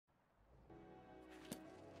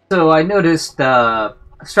So I noticed, I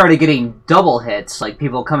started getting double hits, like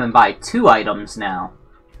people come and buy 2 items now.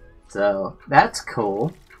 So, that's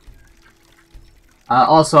cool.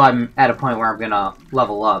 Also, I'm at a point where I'm gonna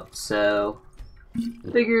level up, so...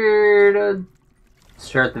 figured I'd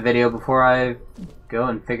start the video before I go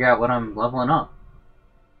and figure out what I'm leveling up.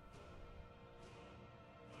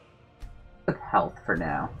 With health for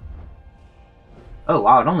now. Oh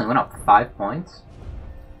wow, it only went up 5 points.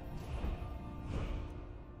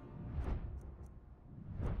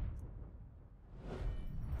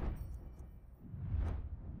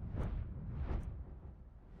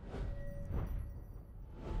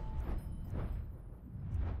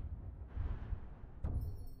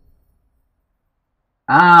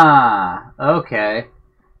 Ah, okay.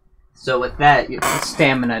 So with that, your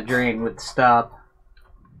stamina drain would stop.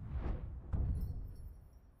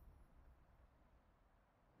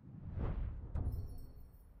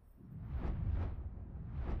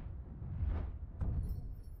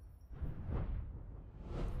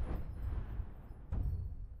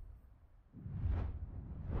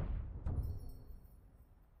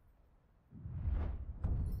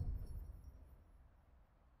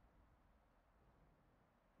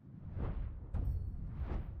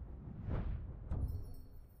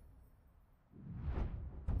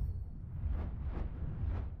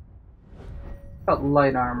 About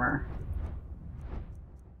light armor.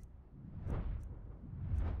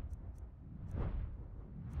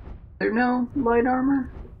 Is there no light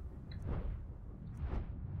armor?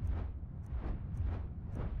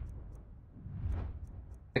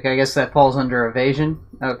 Like, I guess that falls under evasion?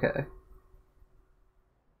 Okay.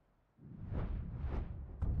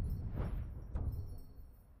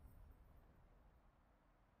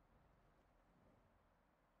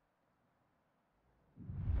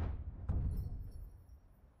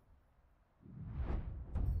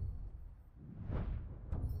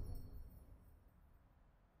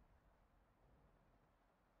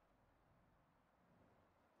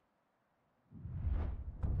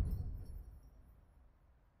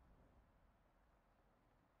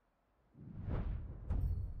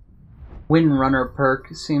 Windrunner perk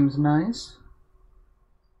seems nice.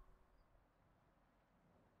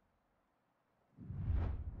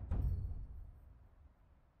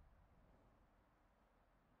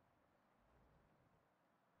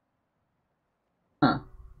 Huh.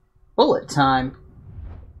 Bullet time.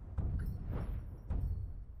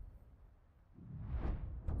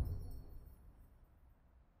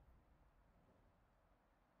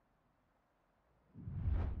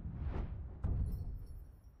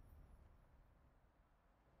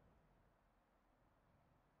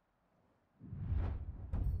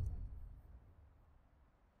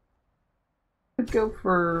 I'd go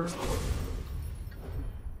for...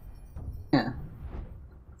 yeah.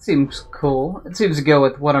 Seems cool. It seems to go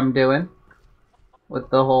with what I'm doing. With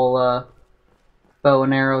the whole, bow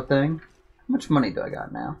and arrow thing. How much money do I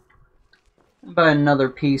got now? I'll buy another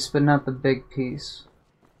piece, but not the big piece.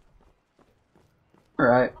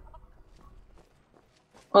 Alright.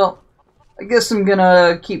 Well, I guess I'm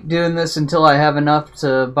gonna keep doing this until I have enough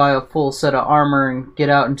to buy a full set of armor and get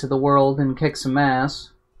out into the world and kick some ass.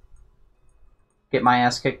 Get my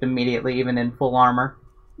ass kicked immediately, even in full armor.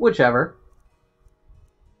 Whichever.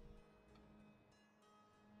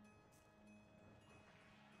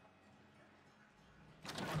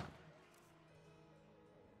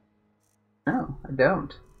 No, I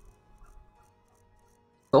don't.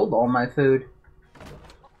 Sold all my food.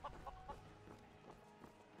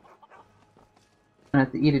 I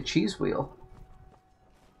have to eat a cheese wheel.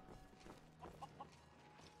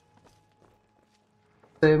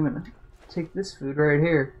 So I'm gonna take this food right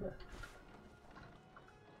here.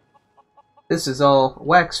 This is all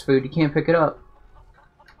wax food, you can't pick it up.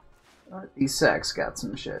 These sacks got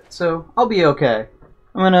some shit, so I'll be okay.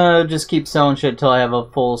 I'm gonna just keep selling shit till I have a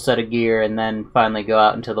full set of gear and then finally go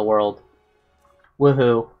out into the world.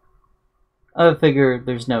 Woohoo. I figure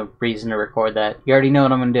there's no reason to record that. You already know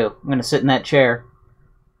what I'm gonna do. I'm gonna sit in that chair.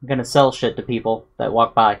 I'm gonna sell shit to people that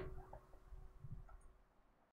walk by.